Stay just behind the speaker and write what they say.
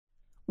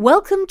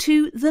Welcome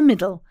to The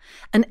Middle,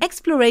 an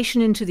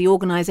exploration into the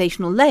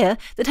organisational layer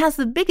that has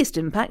the biggest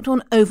impact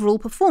on overall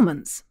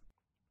performance.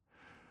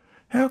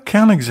 How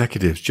can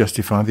executives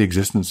justify the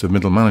existence of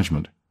middle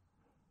management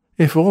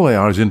if all they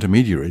are is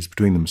intermediaries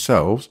between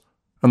themselves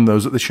and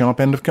those at the sharp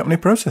end of company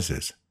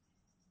processes?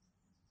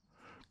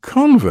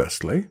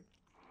 Conversely,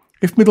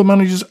 if middle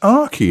managers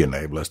are key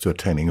enablers to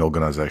attaining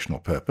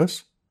organisational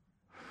purpose,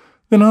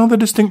 then are there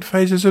distinct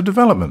phases of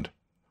development,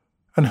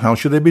 and how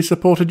should they be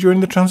supported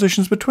during the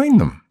transitions between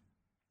them?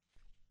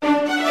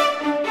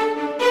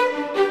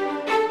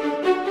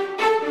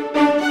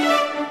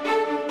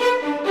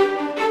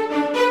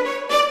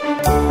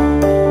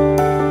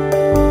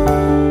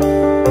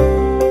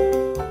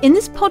 In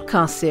this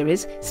podcast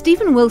series,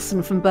 Stephen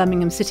Willson from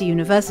Birmingham City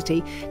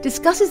University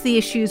discusses the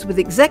issues with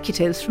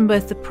executives from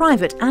both the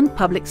private and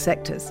public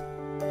sectors.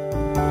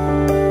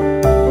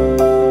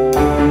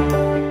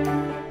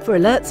 For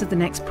alerts of the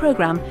next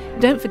programme,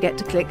 don't forget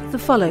to click the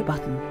follow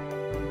button.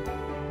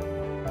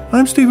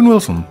 I'm Stephen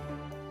Willson,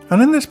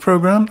 and in this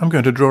programme I'm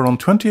going to draw on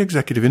 20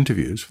 executive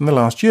interviews from the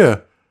last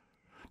year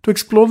to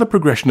explore the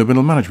progression of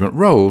middle management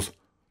roles,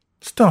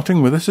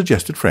 starting with a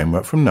suggested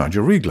framework from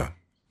Nigel Riegler.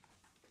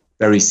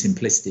 Very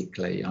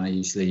simplistically, I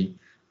usually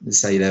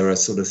say there are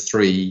sort of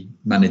three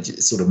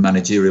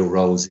managerial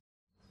roles.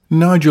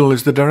 Nigel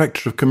is the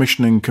Director of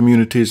Commissioning,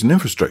 Communities and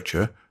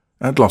Infrastructure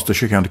at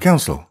Gloucestershire County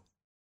Council.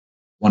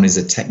 One is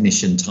a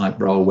technician type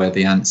role where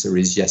the answer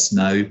is yes,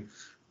 no,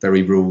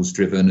 very rules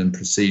driven and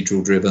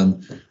procedural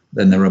driven.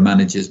 Then there are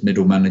managers,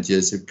 middle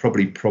managers who are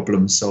probably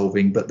problem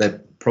solving, but they're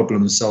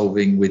problem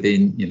solving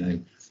within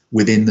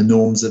the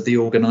norms of the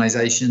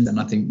organisation. And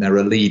I think there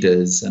are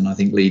leaders, and I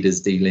think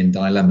leaders deal in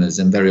dilemmas,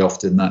 and very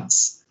often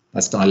that's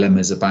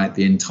dilemmas about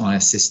the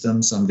entire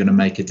system. So I'm going to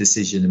make a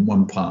decision in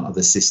one part of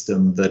the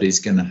system that is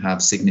going to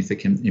have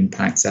significant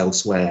impacts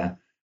elsewhere.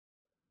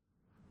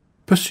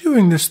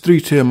 Pursuing this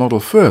three-tier model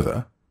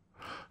further,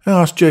 I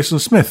asked Jason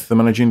Smith, the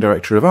Managing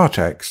Director of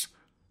Artex,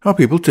 how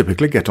people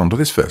typically get onto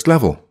this first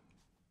level.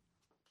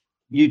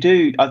 I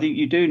think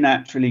you do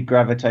naturally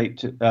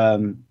gravitate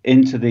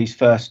into these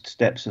first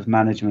steps of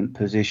management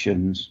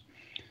positions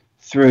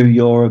through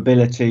your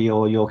ability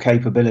or your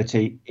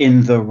capability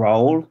in the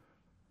role.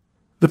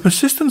 The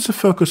persistence of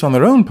focus on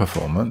their own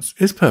performance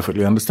is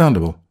perfectly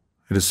understandable.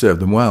 It has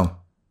served them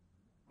well.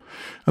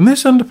 And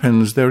this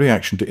underpins their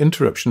reaction to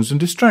interruptions and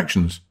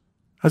distractions,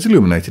 as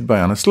illuminated by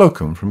Anna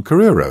Slocum from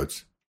Career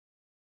Roads.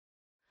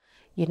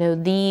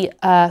 The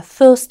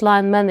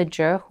first-line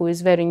manager who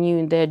is very new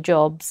in their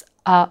jobs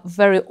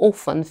very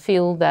often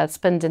feel that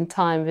spending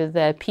time with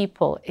their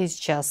people is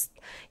just,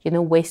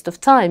 waste of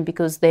time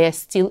because they are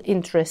still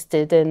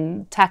interested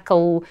in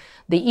tackle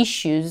the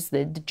issues,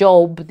 the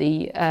job,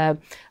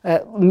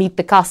 meet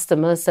the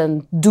customers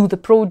and do the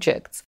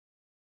projects.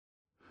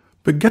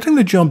 But getting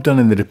the job done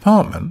in the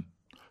department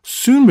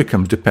soon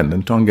becomes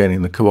dependent on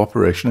gaining the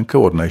cooperation and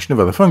coordination of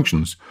other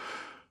functions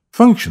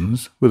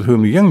with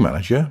whom the young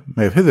manager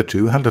may have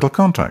hitherto had little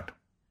contact.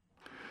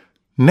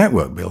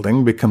 Network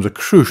building becomes a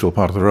crucial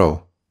part of the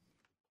role.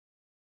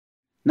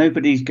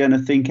 Nobody's going to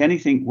think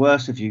anything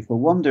worse of you for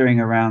wandering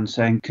around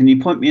saying, can you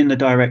point me in the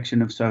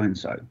direction of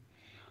so-and-so?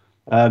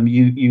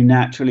 You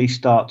naturally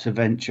start to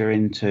venture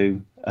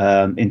into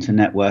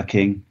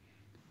networking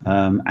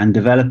and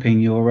developing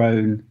your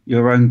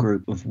own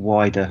group of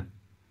wider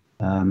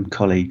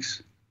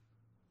colleagues.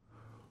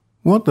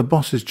 What the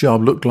boss's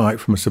job looked like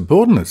from a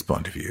subordinate's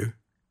point of view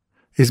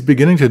is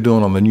beginning to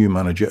dawn on the new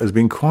manager as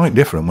being quite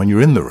different when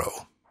you're in the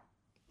role.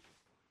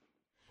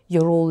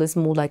 Your role is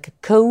more like a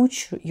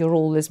coach, your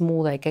role is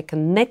more like a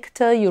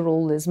connector, your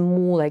role is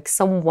more like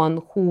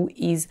someone who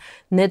is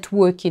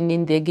networking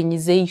in the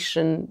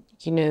organization,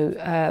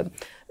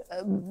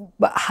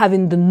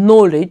 having the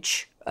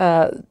knowledge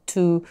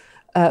to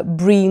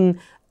bring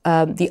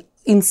the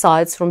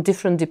insights from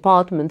different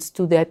departments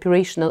to the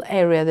operational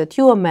area that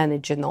you are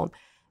managing on.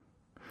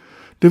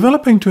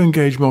 Developing to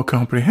engage more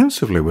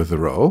comprehensively with the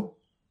role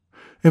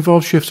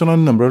involves shifts on a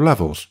number of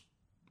levels.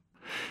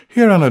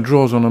 Here Anna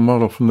draws on a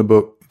model from the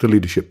book The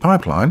Leadership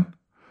Pipeline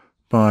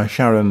by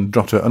Sharon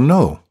Drotter and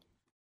Noel.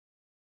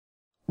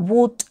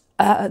 What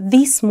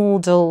this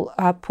model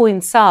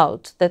points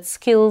out that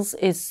skills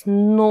is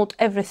not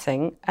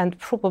everything and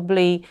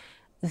probably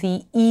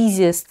the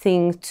easiest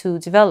thing to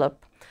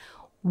develop.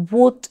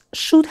 What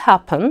should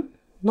happen,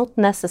 not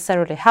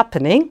necessarily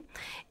happening,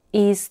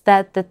 is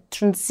that the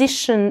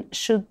transition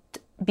should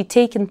be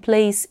taking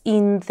place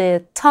in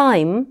the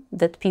time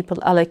that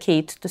people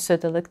allocate to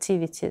certain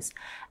activities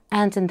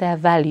and in their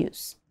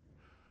values.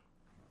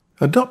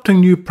 Adopting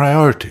new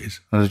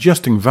priorities and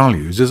adjusting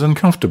values is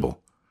uncomfortable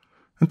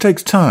and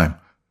takes time,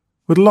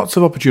 with lots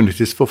of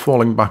opportunities for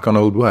falling back on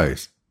old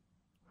ways.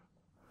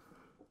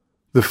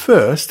 The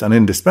first and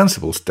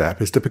indispensable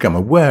step is to become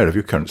aware of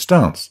your current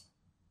stance,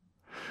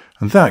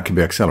 and that can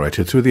be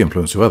accelerated through the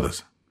influence of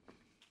others.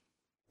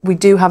 We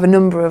do have a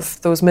number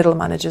of those middle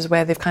managers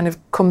where they've kind of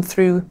come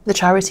through the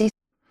charity.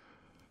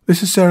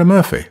 This is Sarah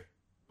Murphy,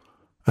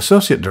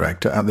 Associate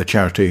Director at the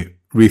charity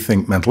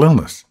Rethink Mental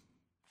Illness.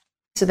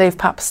 So they've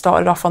perhaps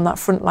started off on that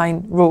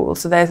frontline role,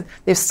 so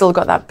they've still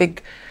got that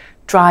big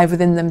drive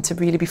within them to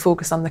really be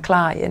focused on the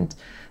client.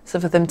 So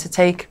for them to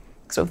take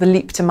sort of the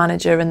leap to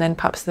manager and then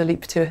perhaps the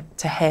leap to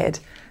head,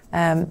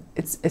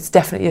 it's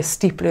definitely a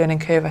steep learning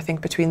curve, I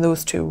think, between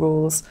those two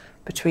roles,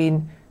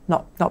 between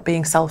not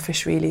being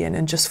selfish really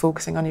and just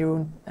focusing on your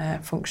own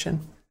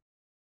function.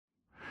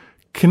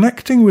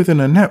 Connecting within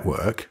a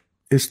network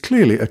is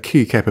clearly a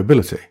key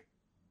capability.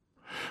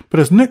 But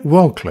as Nick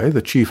Walkley,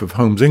 the Chief of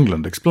Homes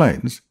England,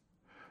 explains,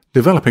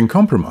 developing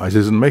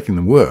compromises and making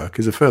them work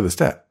is a further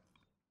step.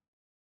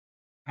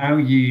 How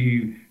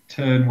you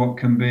turn what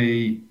can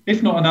be,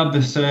 if not an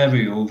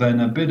adversarial, then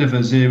a bit of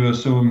a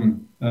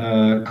zero-sum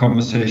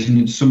conversation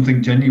into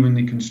something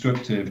genuinely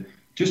constructive.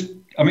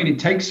 It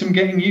takes some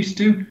getting used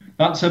to.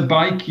 That's a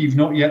bike you've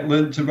not yet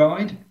learnt to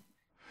ride.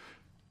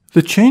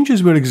 The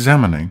changes we're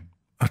examining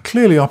are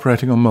clearly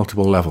operating on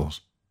multiple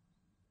levels.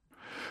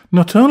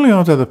 Not only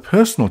are there the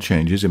personal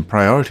changes in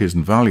priorities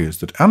and values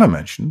that Anna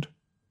mentioned,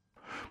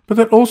 but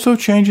there are also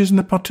changes in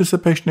the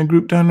participation in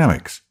group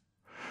dynamics,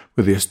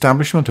 with the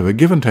establishment of a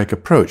give-and-take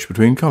approach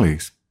between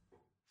colleagues.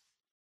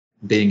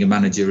 Being a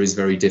manager is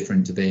very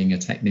different to being a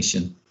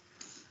technician.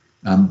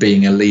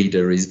 Being a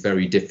leader is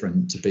very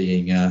different to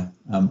being a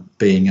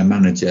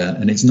manager,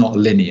 and it's not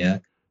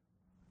linear.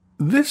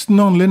 This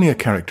non-linear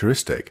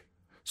characteristic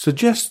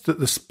suggests that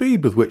the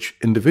speed with which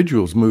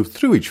individuals move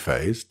through each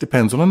phase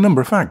depends on a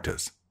number of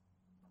factors.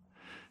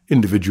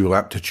 Individual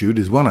aptitude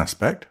is one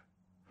aspect,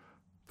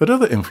 but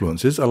other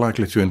influences are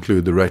likely to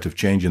include the rate of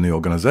change in the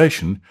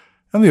organisation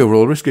and the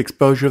overall risk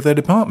exposure of their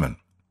department.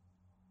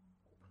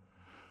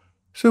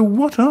 So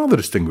what are the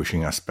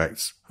distinguishing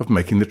aspects of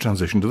making the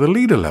transition to the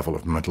leader level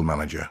of middle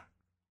manager?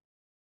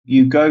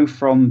 You go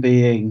from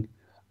being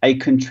a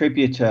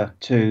contributor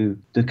to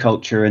the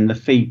culture and the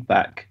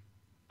feedback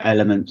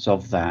elements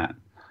of that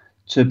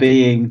to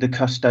being the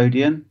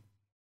custodian.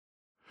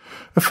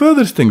 A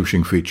further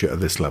distinguishing feature at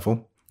this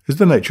level is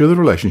the nature of the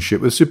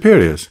relationship with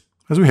superiors,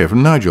 as we hear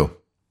from Nigel.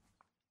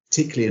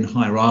 Particularly in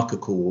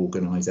hierarchical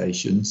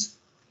organisations,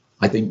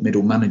 I think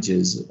middle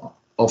managers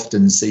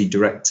often see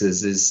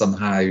directors as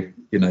somehow,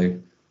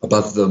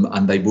 above them,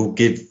 and they will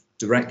give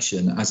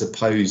direction as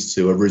opposed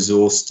to a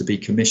resource to be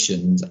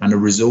commissioned, and a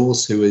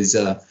resource who is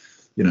a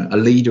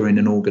leader in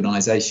an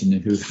organisation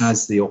who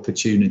has the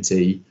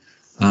opportunity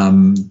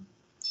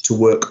to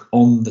work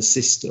on the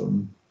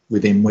system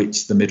within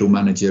which the middle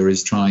manager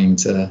is trying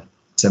to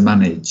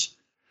manage.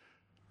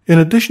 In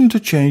addition to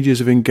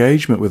changes of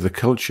engagement with the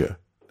culture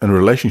and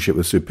relationship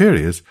with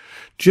superiors,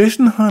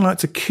 Jason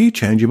highlights a key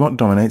change in what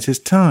dominates his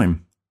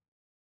time.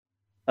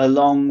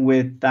 Along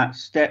with that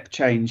step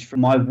change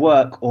from my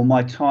work or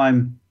my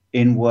time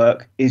in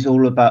work is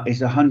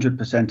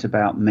 100%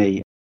 about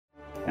me.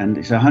 And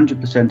it's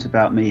 100%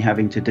 about me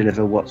having to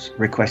deliver what's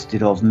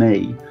requested of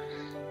me.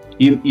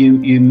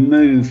 You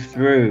move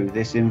through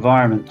this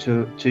environment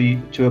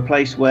to a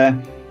place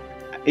where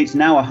it's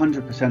now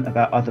 100%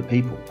 about other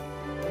people.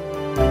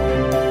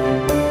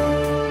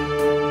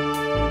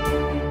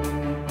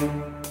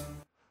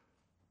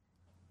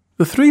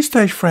 The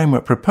three-stage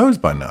framework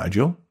proposed by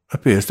Nigel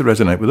appears to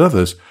resonate with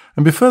others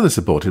and be further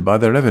supported by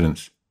their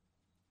evidence,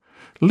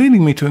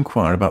 leading me to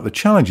inquire about the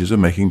challenges of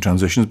making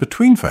transitions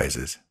between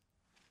phases.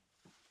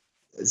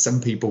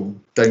 Some people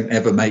don't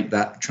ever make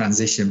that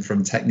transition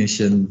from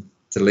technician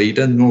to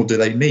leader, nor do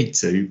they need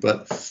to,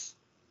 but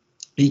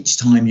each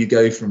time you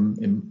go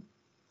from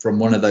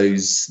one of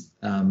those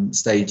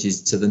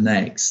stages to the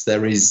next,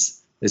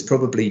 there's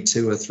probably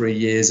 2 or 3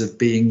 years of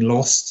being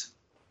lost.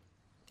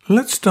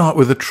 Let's start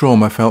with the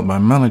trauma felt by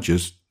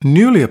managers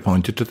newly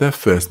appointed to their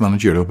first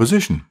managerial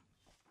position.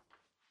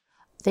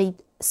 They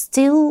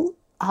still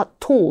are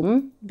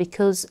torn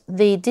because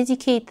they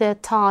dedicate their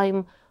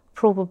time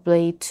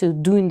probably to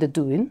doing the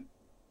doing,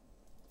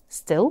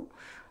 still,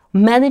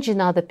 managing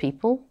other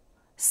people,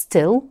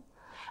 still,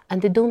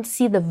 and they don't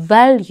see the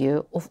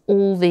value of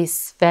all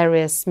these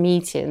various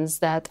meetings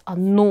that are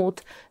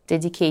not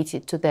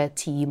dedicated to their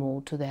team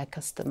or to their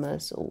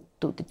customers or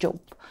to the job.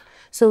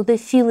 So they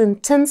feel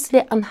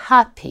intensely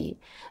unhappy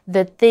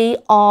that they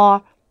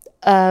are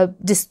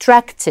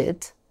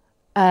distracted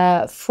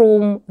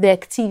from the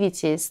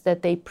activities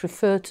that they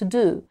prefer to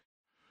do.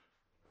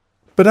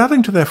 But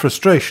adding to their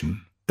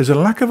frustration is a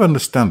lack of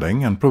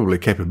understanding and probably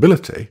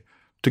capability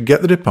to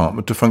get the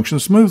department to function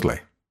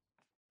smoothly.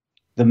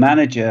 The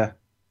manager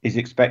is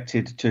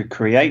expected to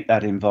create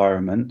that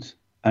environment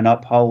and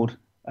uphold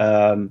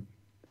a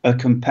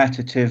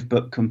competitive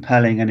but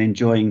compelling and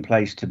enjoying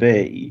place to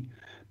be,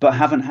 but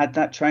haven't had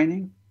that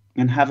training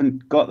and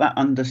haven't got that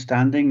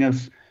understanding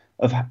of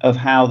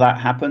how that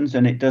happens,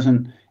 and it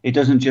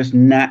doesn't just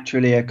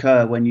naturally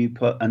occur when you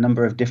put a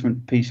number of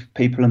different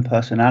people and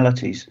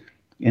personalities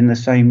in the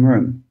same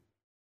room.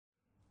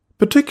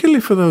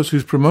 Particularly for those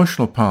whose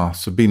promotional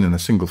paths have been in a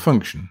single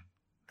function,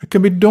 it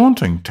can be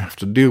daunting to have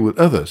to deal with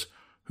others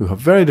who have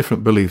very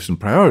different beliefs and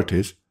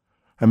priorities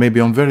and may be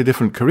on very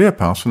different career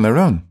paths from their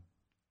own.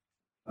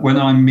 When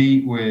I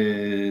meet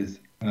with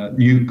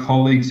new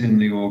colleagues in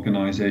the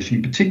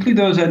organisation, particularly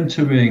those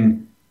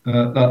entering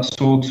that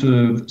sort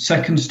of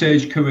second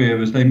stage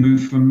career as they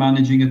move from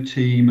managing a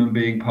team and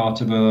being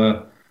part of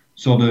a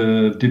sort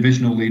of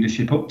divisional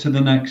leadership up to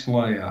the next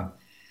layer.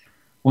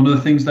 One of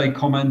the things they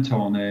comment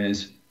on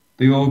is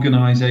the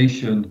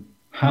organisation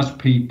has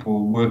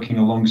people working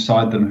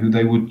alongside them who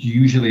they would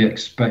usually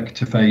expect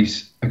to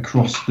face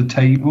across the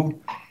table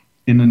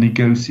in a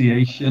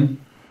negotiation.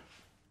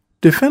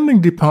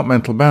 Defending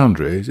departmental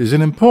boundaries is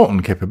an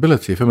important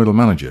capability for middle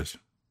managers.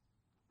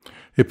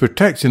 It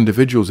protects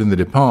individuals in the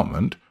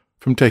department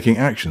from taking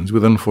actions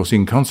with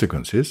unforeseen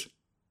consequences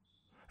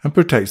and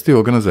protects the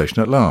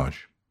organisation at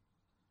large.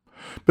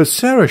 But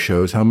Sarah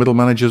shows how middle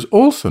managers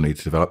also need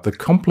to develop the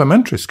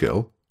complementary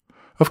skill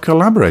of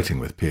collaborating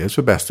with peers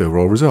for best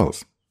overall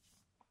results.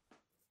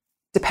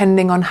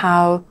 Depending on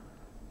how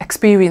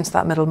experienced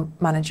that middle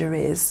manager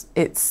is,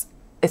 it's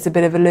a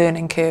bit of a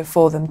learning curve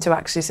for them to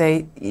actually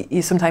say,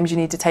 sometimes you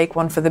need to take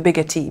one for the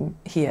bigger team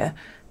here,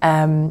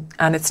 and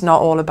it's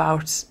not all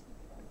about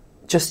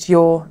just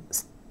your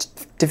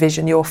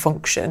division, your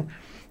function.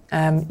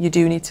 You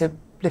do need to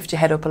lift your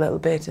head up a little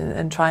bit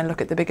and try and look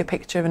at the bigger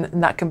picture,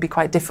 and that can be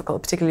quite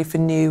difficult, particularly for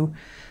new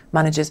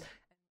managers.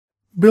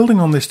 Building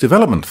on this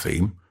development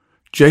theme,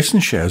 Jason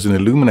shares an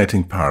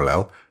illuminating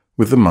parallel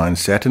with the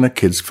mindset in a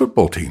kids'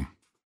 football team.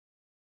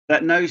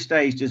 At no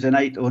stage does an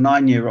 8 or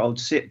 9-year-old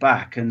sit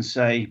back and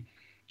say,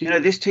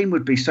 this team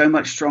would be so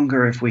much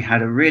stronger if we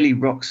had a really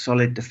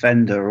rock-solid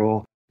defender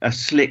or a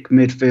slick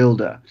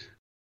midfielder.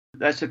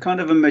 That's a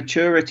kind of a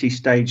maturity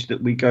stage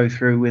that we go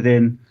through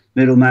within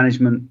middle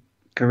management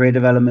career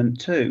development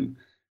too.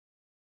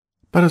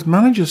 But as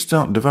managers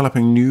start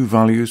developing new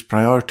values,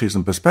 priorities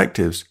and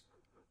perspectives,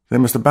 they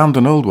must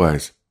abandon old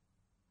ways.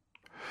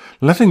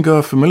 Letting go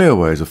of familiar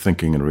ways of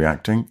thinking and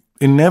reacting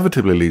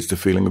inevitably leads to a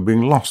feeling of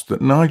being lost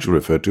that Nigel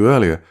referred to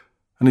earlier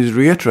and is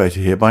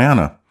reiterated here by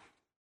Anna.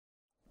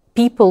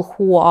 People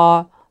who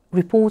are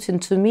reporting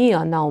to me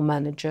are now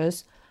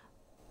managers.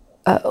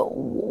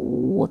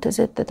 What is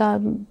it that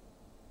I'm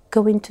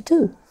going to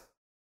do?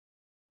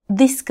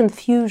 This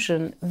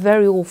confusion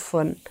very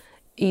often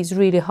is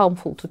really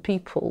harmful to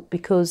people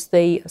because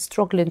they are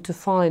struggling to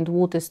find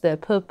what is their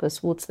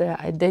purpose, what's their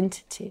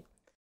identity.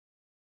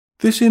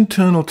 This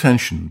internal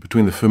tension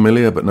between the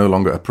familiar but no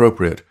longer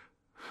appropriate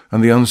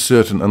and the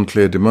uncertain,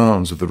 unclear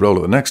demands of the role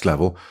at the next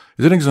level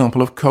is an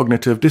example of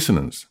cognitive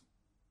dissonance.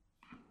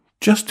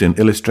 Justin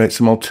illustrates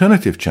some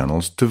alternative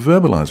channels to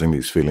verbalising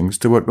these feelings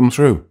to work them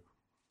through.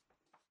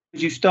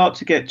 You start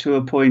to get to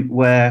a point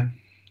where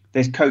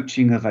there's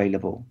coaching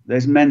available,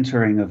 there's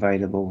mentoring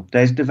available,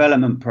 there's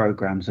development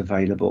programs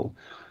available.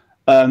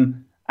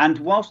 And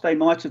whilst they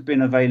might have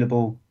been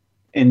available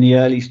in the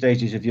early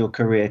stages of your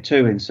career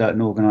too in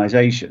certain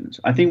organisations,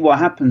 I think what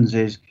happens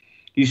is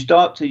you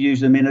start to use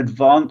them in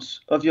advance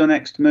of your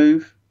next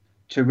move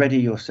to ready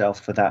yourself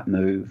for that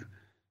move.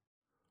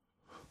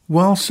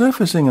 While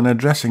surfacing and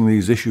addressing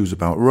these issues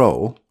about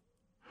role,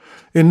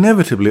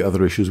 inevitably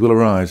other issues will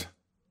arise.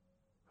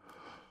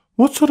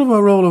 What sort of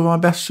a role am I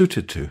best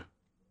suited to?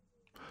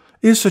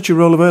 Is such a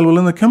role available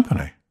in the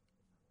company?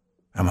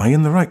 Am I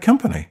in the right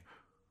company?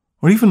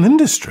 Or even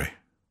industry?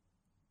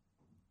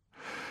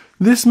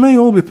 This may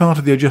all be part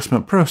of the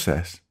adjustment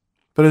process,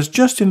 but as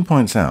Justin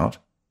points out,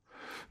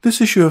 this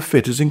issue of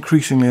fit is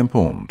increasingly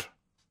important.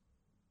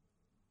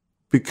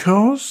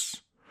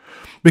 Because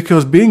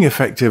being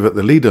effective at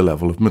the leader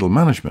level of middle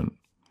management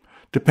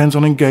depends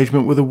on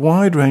engagement with a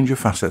wide range of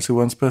facets of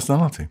one's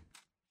personality.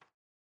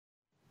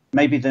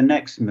 Maybe the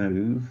next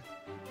move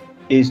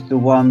is the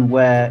one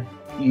where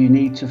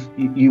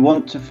you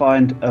want to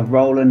find a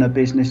role in a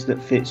business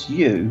that fits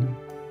you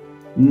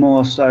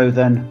more so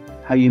than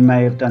how you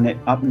may have done it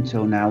up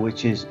until now,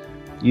 which is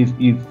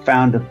you've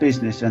found a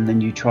business and then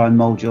you try and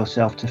mould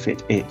yourself to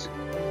fit it.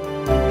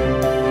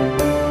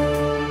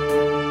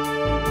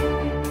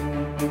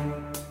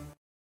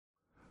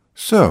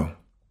 So,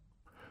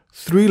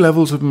 3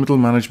 levels of middle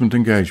management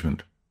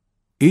engagement,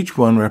 each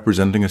one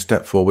representing a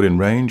step forward in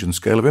range and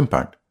scale of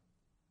impact.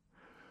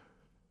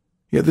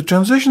 Yet the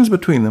transitions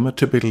between them are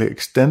typically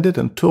extended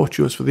and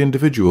tortuous for the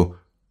individual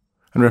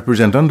and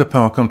represent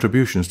under-par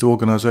contributions to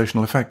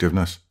organisational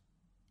effectiveness.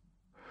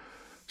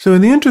 So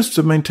in the interests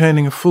of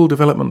maintaining a full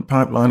development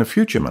pipeline of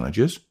future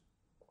managers,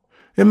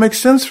 it makes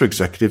sense for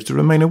executives to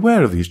remain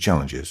aware of these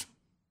challenges.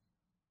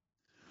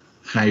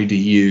 How do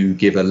you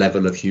give a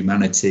level of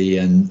humanity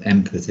and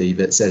empathy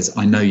that says,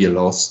 I know you're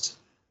lost?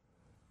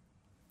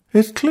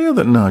 It's clear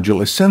that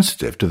Nigel is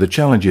sensitive to the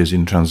challenges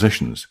in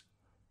transitions,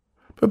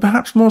 but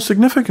perhaps more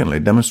significantly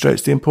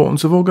demonstrates the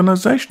importance of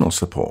organisational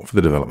support for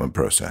the development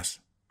process.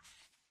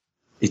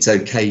 It's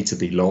okay to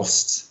be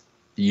lost.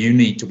 You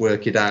need to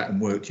work it out and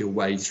work your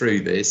way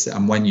through this.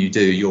 And when you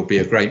do, you'll be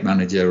a great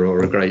manager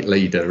or a great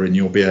leader, and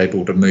you'll be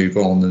able to move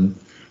on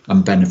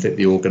and benefit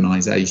the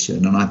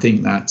organisation. And I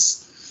think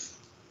that's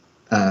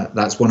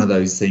one of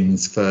those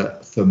things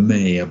for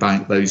me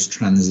about those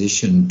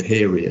transition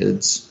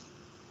periods,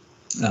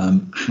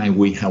 how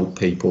we help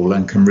people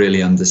and can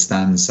really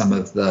understand some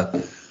of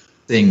the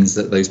things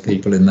that those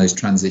people in those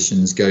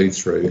transitions go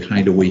through.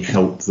 How do we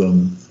help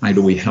them? How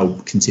do we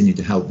continue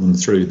to help them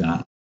through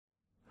that?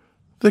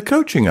 The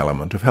coaching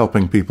element of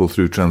helping people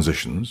through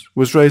transitions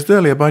was raised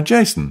earlier by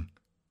Jason.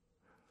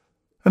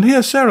 And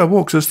here Sarah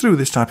walks us through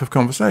this type of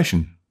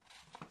conversation.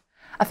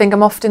 I think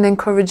I'm often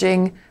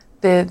encouraging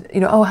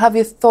have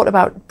you thought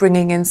about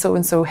bringing in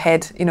so-and-so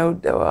head,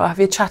 or have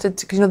you chatted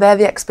to, because, they're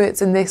the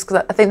experts in this,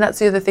 because I think that's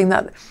the other thing,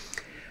 that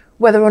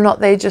whether or not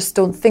they just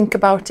don't think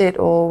about it,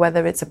 or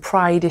whether it's a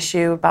pride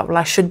issue about, well,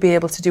 I should be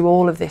able to do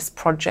all of this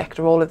project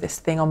or all of this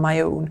thing on my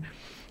own.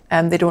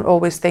 They don't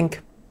always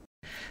think.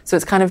 So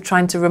it's kind of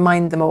trying to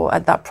remind them, or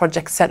at that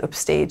project setup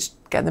stage,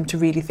 get them to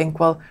really think,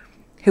 well,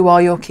 who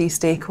are your key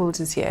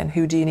stakeholders here, and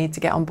who do you need to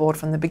get on board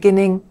from the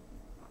beginning?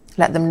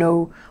 Let them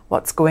know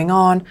what's going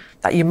on,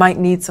 that you might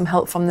need some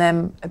help from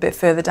them a bit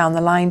further down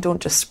the line.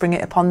 Don't just spring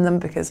it upon them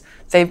because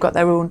they've got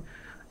their own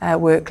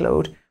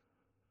workload.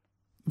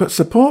 But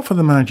support for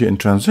the manager in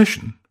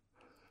transition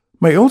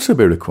may also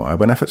be required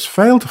when efforts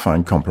fail to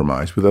find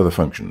compromise with other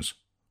functions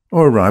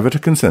or arrive at a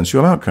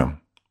consensual outcome.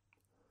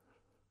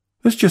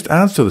 This just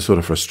adds to the sort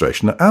of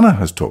frustration that Anna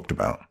has talked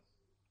about.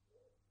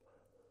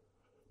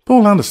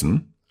 Paul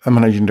Anderson, a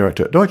managing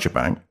director at Deutsche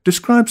Bank,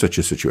 describes such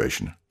a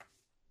situation.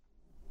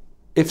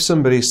 If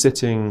somebody's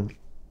sitting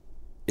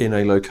in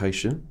a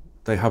location,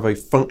 they have a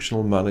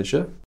functional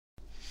manager,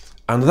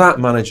 and that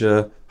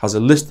manager has a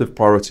list of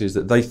priorities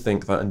that they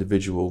think that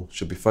individual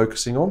should be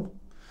focusing on,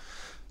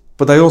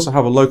 but they also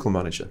have a local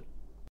manager,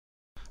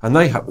 and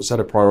they have a set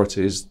of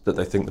priorities that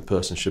they think the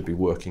person should be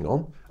working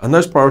on, and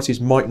those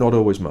priorities might not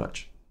always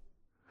match.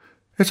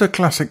 It's a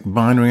classic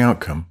binary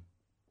outcome.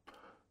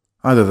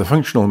 Either the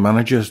functional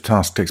manager's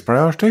task takes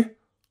priority,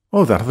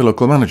 or that of the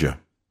local manager.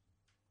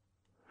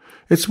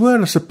 It's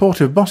where a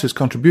supportive boss's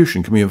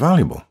contribution can be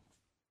invaluable.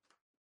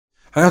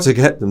 How to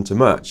get them to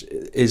match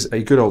is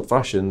a good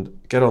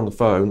old-fashioned get on the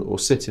phone or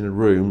sit in a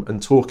room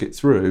and talk it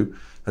through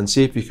and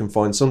see if you can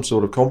find some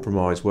sort of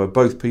compromise where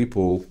both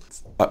people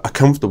are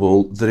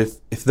comfortable that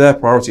if their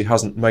priority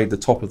hasn't made the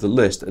top of the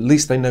list, at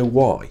least they know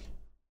why.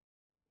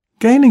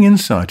 Gaining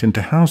insight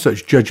into how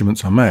such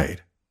judgments are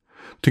made,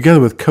 together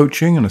with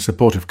coaching and a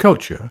supportive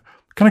culture,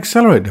 can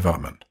accelerate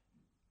development.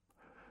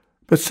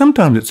 But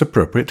sometimes it's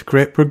appropriate to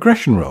create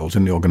progression roles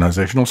in the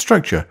organisational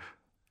structure,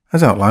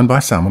 as outlined by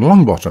Simon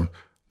Longbottom,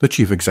 the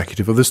chief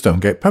executive of the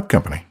Stonegate Pub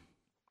Company.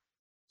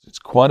 It's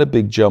quite a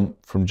big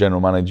jump from general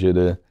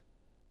manager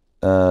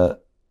to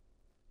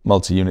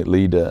multi-unit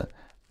leader,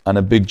 and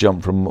a big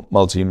jump from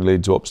multi-unit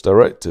leader to ops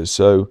director.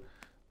 So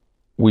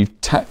we've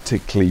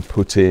tactically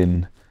put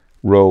in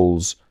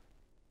roles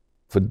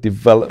for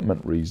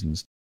development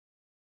reasons,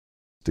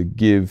 to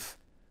give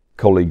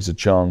colleagues a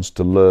chance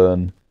to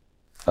learn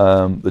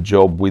the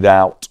job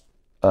without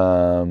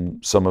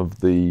some of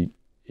the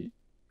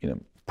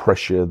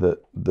pressure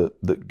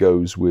that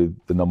goes with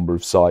the number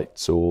of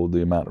sites or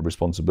the amount of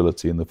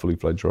responsibility in the fully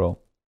fledged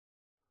role.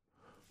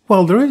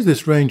 While there is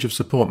this range of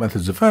support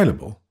methods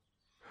available,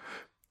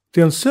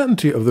 the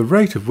uncertainty of the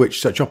rate at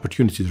which such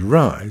opportunities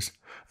arise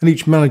and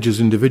each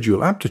manager's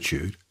individual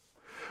aptitude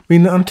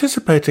mean that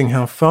anticipating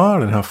how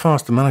far and how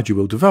fast the manager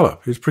will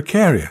develop is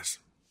precarious.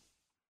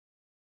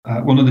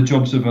 One of the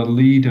jobs of a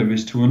leader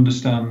is to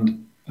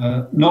understand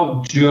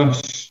not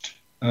just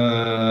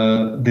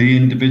the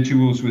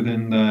individuals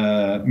within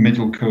their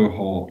middle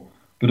cohort,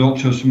 but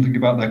also something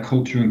about their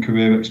culture and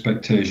career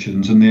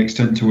expectations and the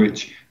extent to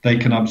which they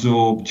can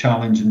absorb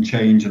challenge and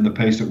change and the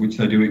pace at which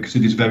they do it, because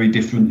it is very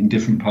different in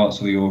different parts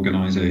of the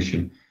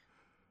organisation.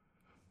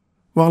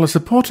 While a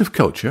supportive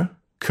culture,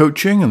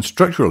 coaching and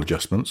structural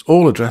adjustments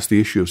all address the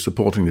issue of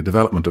supporting the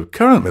development of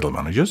current middle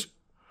managers,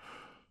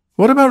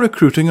 what about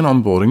recruiting and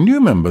onboarding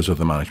new members of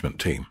the management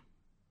team?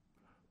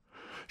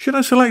 Should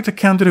I select a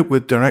candidate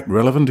with direct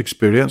relevant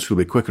experience who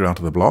will be quicker out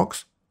of the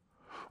blocks?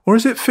 Or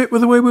is it fit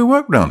with the way we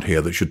work round here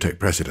that should take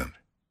precedent?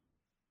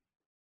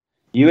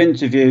 You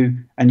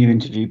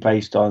interview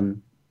based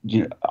on,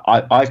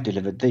 I've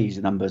delivered these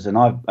numbers and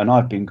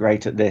I've been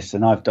great at this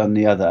and I've done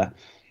the other.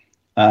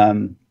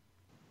 And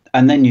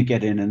then you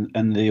get in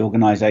and the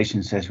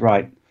organisation says,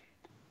 right,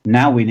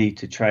 now we need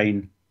to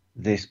train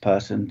this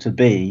person to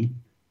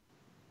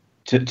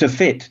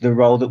fit the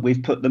role that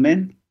we've put them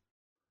in.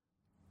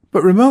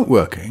 But remote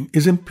working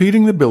is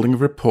impeding the building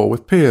of rapport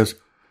with peers,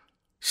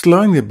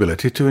 slowing the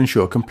ability to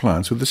ensure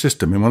compliance with the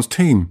system in one's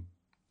team.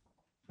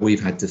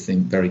 We've had to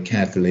think very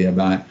carefully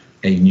about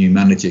a new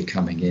manager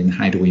coming in.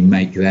 How do we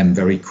make them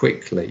very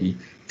quickly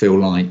feel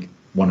like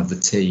one of the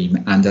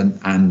team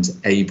and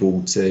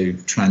able to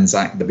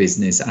transact the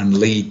business and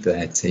lead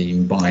their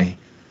team by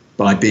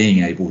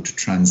being able to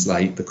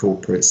translate the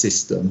corporate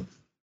system?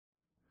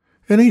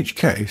 In each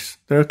case,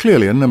 there are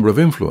clearly a number of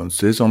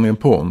influences on the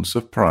importance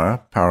of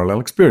prior parallel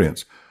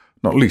experience,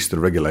 not least the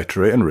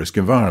regulatory and risk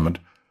environment.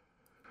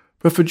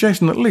 But for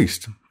Jason at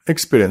least,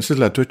 experience has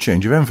led to a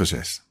change of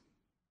emphasis.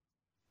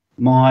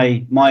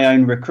 My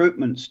own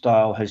recruitment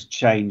style has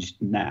changed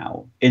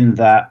now, in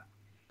that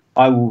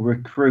I will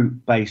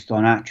recruit based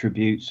on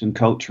attributes and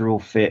cultural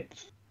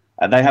fit.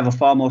 They have a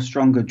far more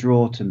stronger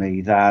draw to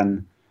me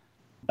than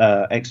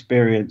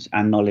experience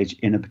and knowledge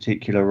in a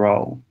particular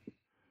role.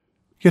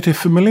 Yet if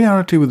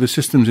familiarity with the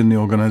systems in the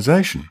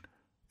organisation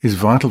is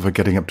vital for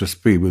getting up to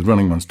speed with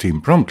running one's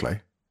team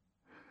promptly,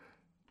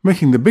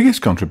 making the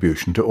biggest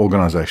contribution to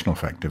organisational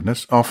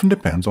effectiveness often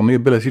depends on the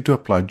ability to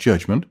apply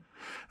judgment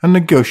and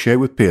negotiate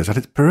with peers at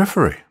its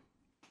periphery.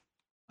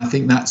 I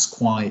think that's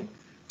quite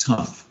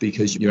tough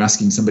because you're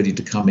asking somebody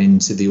to come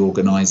into the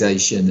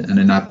organisation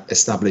and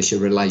establish a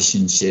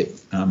relationship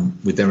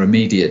with their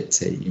immediate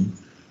team,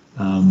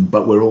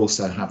 but we're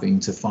also having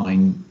to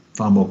find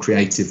far more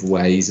creative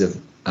ways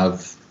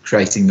of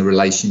creating the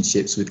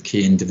relationships with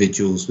key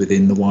individuals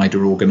within the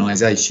wider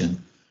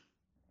organisation.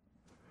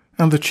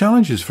 And the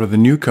challenges for the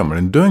newcomer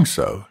in doing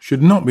so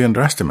should not be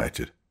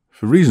underestimated,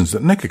 for reasons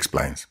that Nick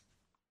explains.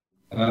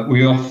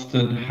 We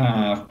often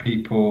have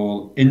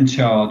people in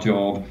charge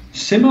of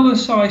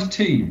similar-sized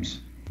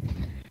teams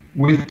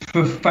with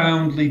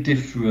profoundly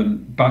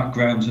different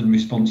backgrounds and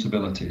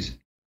responsibilities.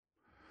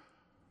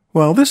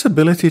 Well, this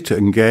ability to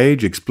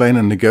engage, explain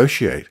and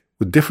negotiate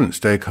with different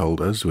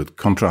stakeholders with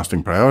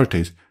contrasting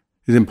priorities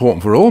is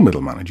important for all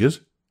middle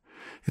managers.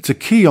 It's a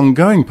key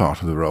ongoing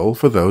part of the role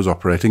for those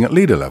operating at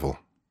leader level.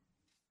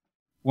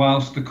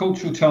 Whilst the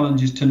cultural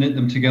challenge is to knit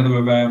them together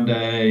around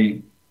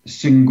a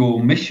single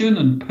mission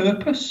and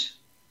purpose,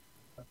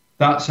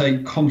 that's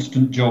a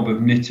constant job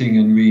of knitting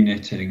and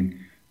re-knitting,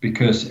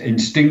 because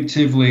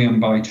instinctively and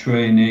by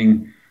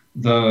training,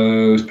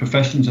 those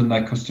professions and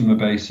their customer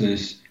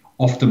bases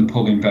often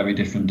pull in very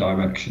different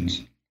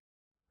directions.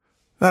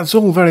 That's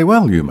all very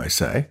well, you may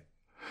say,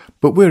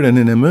 but we're in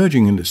an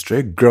emerging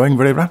industry growing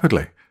very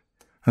rapidly,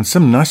 and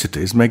some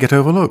niceties may get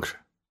overlooked.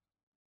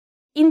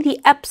 In the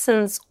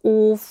absence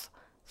of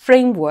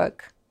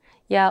framework,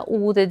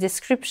 or the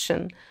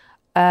description,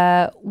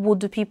 what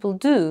do people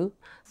do?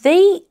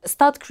 They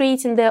start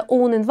creating their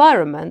own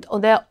environment or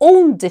their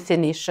own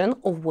definition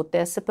of what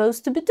they're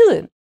supposed to be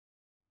doing.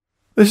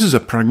 This is a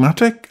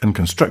pragmatic and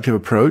constructive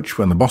approach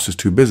when the boss is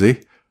too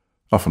busy,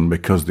 often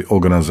because the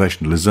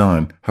organisational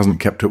design hasn't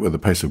kept up with the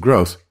pace of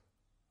growth.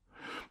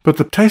 But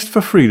the taste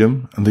for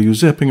freedom and the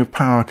usurping of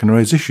power can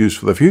raise issues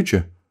for the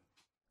future.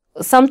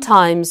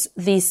 Sometimes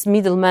these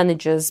middle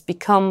managers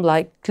become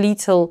like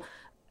little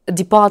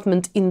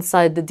department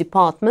inside the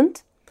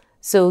department.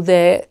 So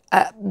their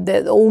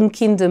own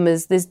kingdom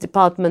is this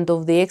department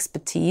of the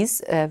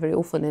expertise, very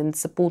often in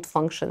support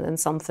function and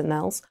something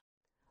else,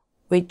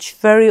 which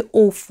very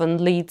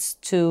often leads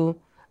to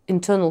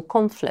internal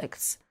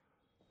conflicts.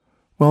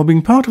 While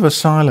being part of a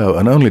silo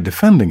and only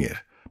defending it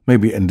may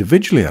be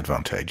individually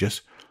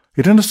advantageous,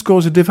 it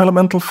underscores a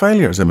developmental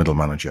failure as a middle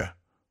manager,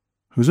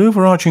 whose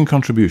overarching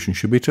contribution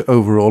should be to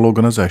overall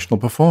organisational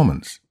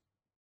performance.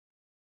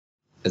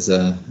 As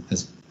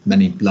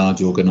many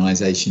large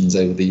organisations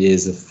over the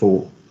years have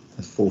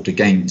fought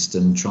against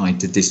and tried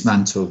to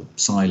dismantle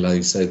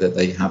silos so that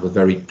they have a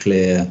very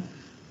clear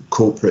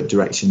corporate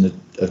direction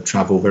of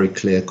travel, very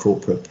clear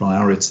corporate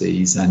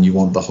priorities, and you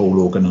want the whole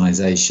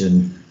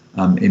organisation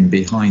in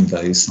behind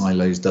those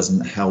silos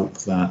doesn't help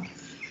that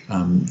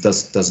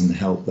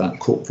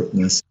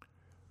corporateness.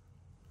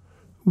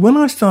 When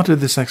I started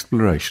this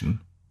exploration,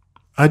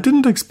 I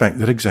didn't expect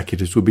that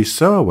executives would be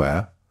so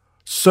aware,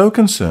 so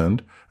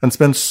concerned, and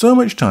spend so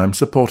much time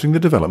supporting the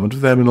development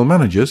of their middle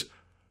managers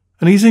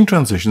and easing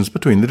transitions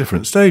between the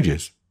different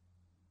stages.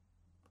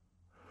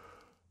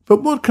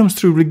 But what comes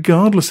through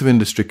regardless of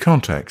industry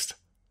context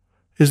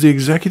is the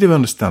executive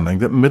understanding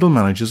that middle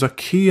managers are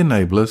key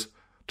enablers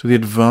to the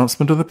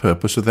advancement of the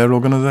purpose of their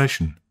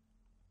organisation,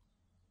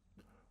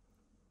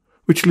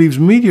 which leaves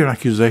media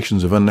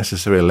accusations of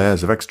unnecessary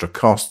layers of extra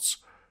costs,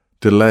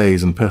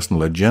 delays and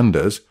personal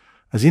agendas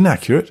as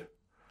inaccurate,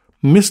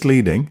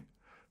 misleading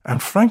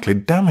and frankly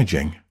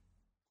damaging.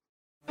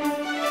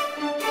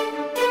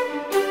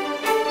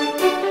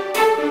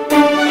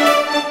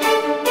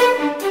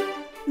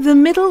 The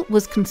Middle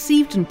was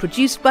conceived and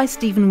produced by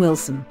Stephen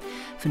Willson.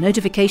 For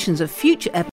notifications of future episodes,